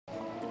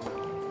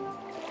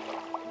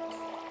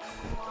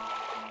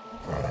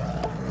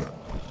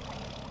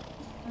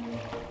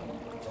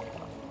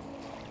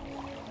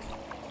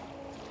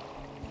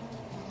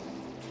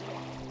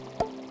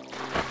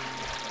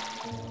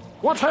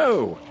What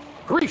ho!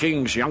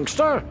 Greetings,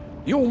 youngster.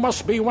 You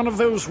must be one of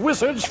those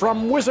wizards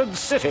from Wizard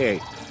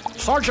City.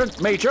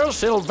 Sergeant Major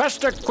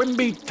Sylvester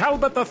Quimby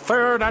Talbot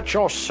III at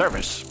your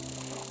service.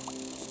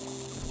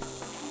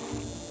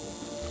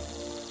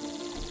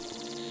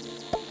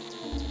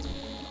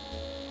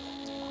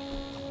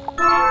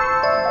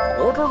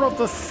 Order of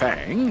the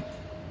Fang?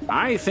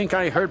 I think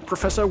I heard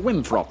Professor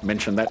Winthrop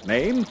mention that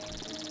name.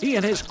 He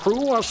and his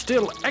crew are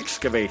still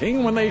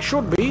excavating when they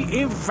should be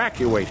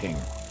evacuating.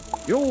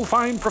 You'll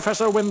find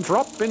Professor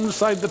Winthrop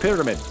inside the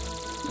pyramid.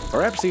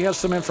 Perhaps he has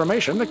some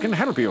information that can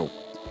help you.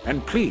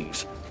 And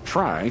please,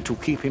 try to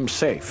keep him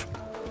safe.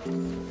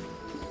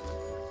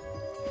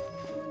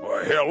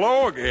 Well,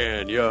 hello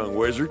again, young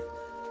wizard.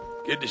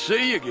 Good to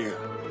see you again.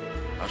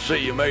 I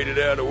see you made it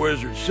out of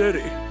Wizard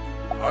City.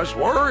 I was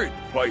worried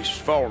the place was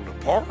falling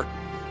apart.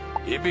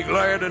 You'd be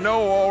glad to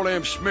know all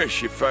them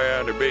Smiths you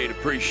found are being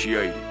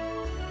appreciated.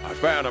 I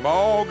found them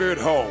all good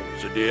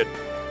homes, I did.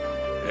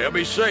 They'll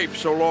be safe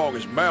so long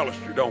as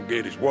Malister don't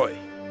get his way.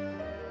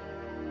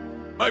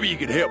 Maybe you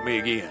could help me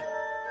again.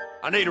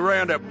 I need to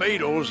round up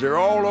beetles. They're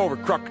all over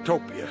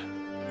Crocotopia.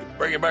 You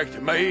bring them back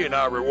to me and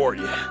I'll reward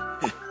you.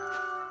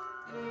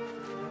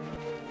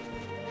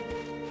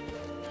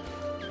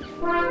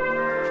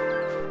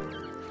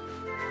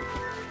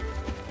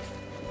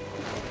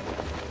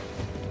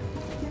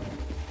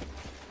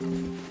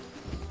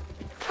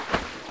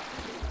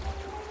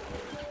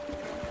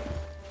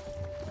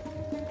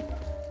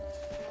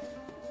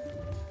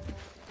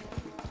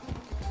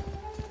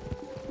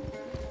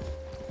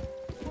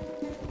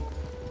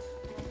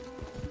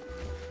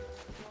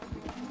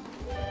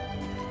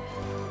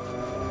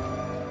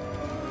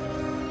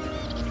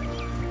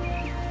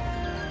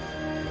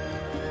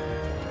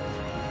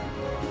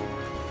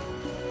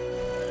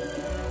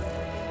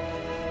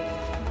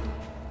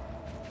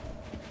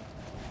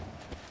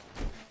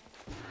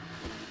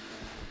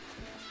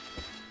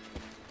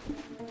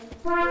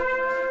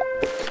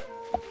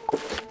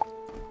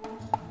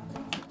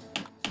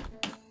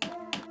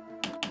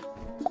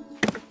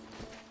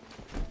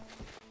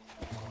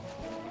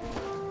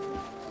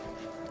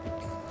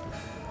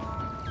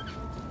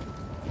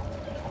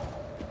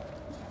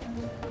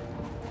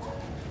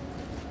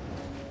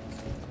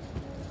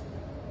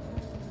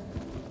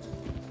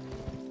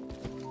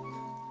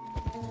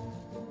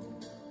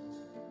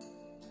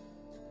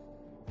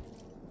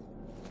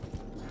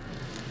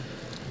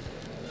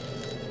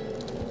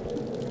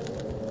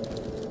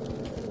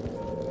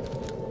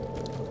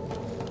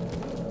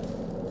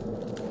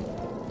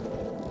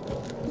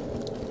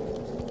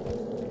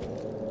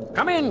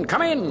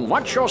 Come in,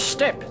 watch your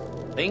step.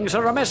 Things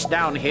are amiss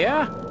down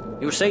here.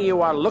 You say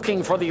you are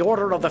looking for the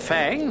Order of the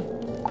Fang?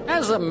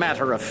 As a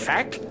matter of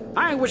fact,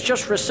 I was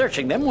just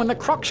researching them when the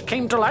Crocs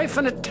came to life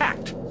and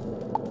attacked.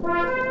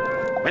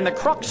 When the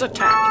Crocs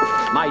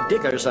attacked, my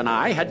diggers and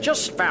I had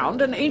just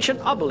found an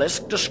ancient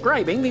obelisk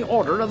describing the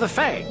Order of the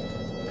Fang.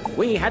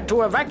 We had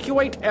to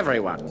evacuate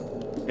everyone.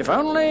 If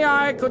only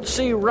I could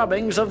see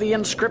rubbings of the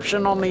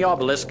inscription on the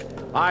obelisk,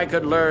 I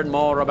could learn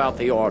more about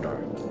the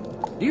Order.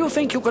 Do you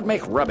think you could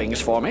make rubbings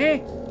for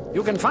me?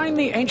 You can find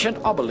the ancient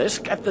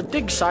obelisk at the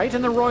dig site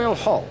in the Royal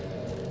Hall.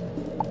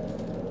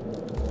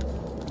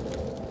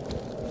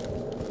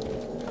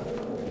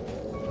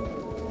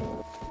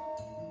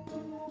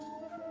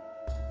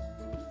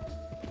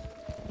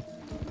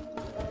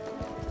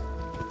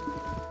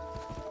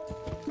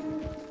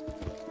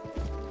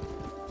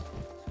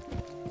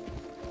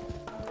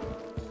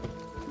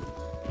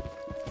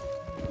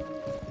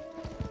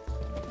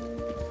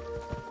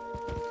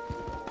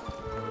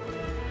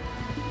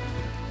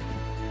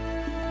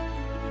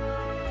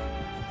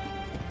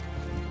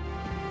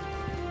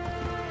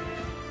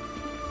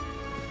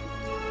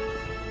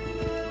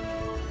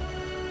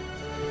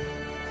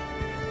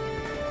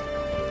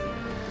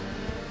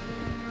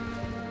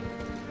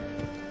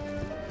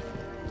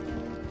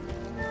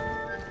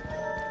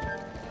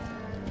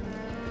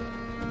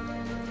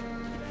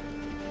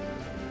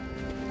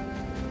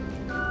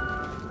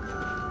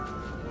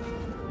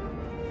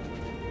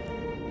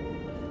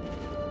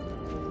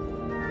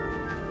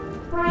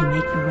 You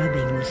make the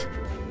rubbings.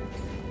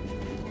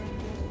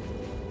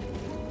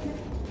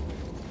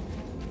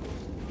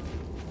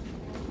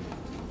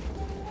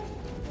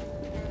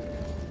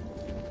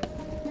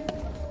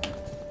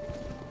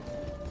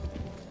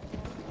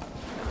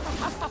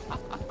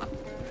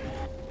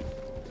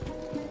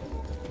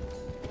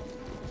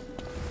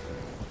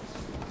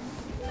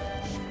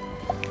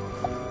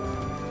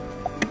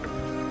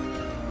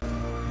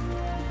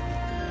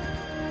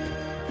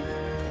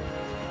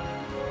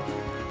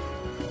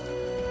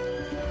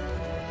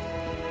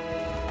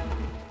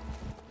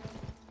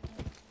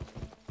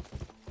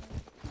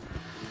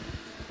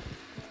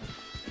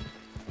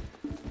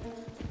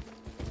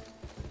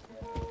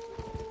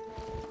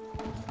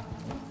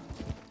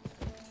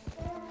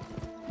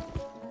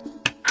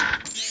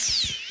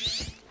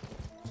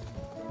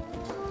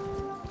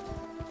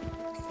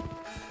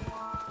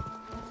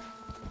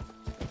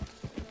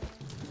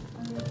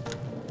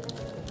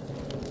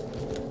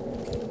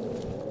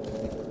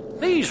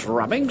 These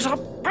rubbings are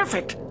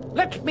Perfect.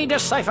 Let me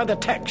decipher the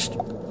text.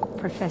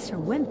 Professor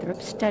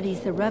Winthrop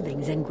studies the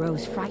rubbings and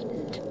grows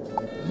frightened.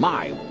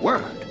 My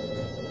word.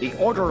 The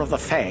Order of the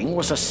Fang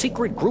was a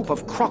secret group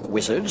of croc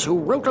wizards who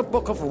wrote a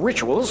book of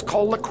rituals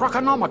called the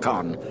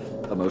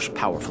Croconomicon, the most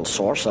powerful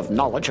source of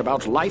knowledge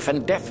about life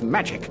and death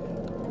magic.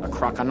 The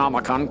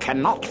Croconomicon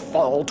cannot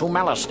fall to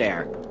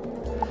Malastair.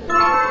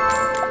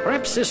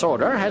 Perhaps this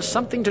order has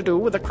something to do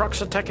with the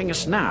crocs attacking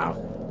us now.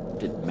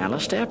 Did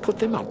Malastair put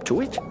them up to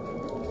it?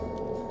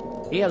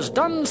 He has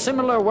done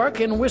similar work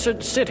in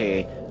Wizard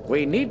City.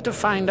 We need to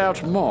find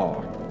out more.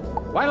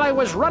 While I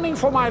was running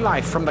for my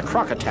life from the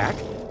croc attack,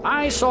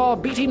 I saw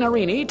Beatty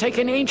Narini take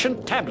an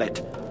ancient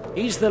tablet.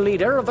 He's the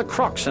leader of the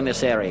crocs in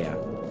this area.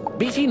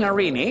 Beatty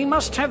Narini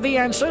must have the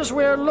answers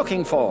we're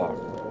looking for.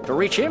 To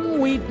reach him,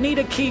 we'd need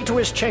a key to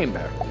his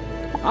chamber.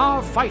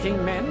 Our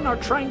fighting men are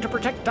trying to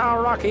protect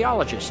our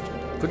archaeologist.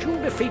 Could you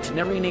defeat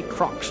Narini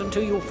crocs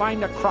until you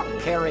find a croc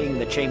carrying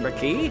the chamber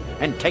key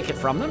and take it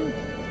from them?